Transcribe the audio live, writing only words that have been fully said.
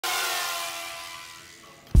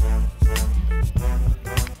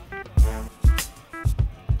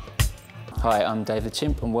Hi, I'm Dave the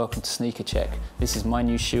Chimp and welcome to Sneakercheck. This is my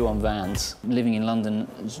new shoe on Vans. Living in London,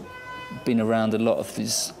 has been around a lot of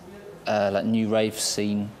these like new rave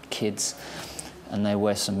scene kids, and they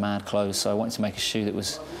wear some mad clothes, so I wanted to make a shoe that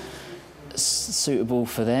was suitable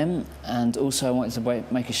for them, and also I wanted to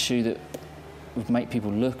make a shoe that would make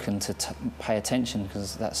people look and to pay attention,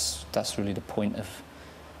 because that's really the point of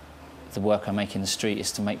the work I make in the street,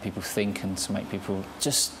 is to make people think and to make people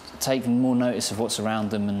just take more notice of what's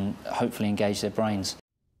around them and hopefully engage their brains.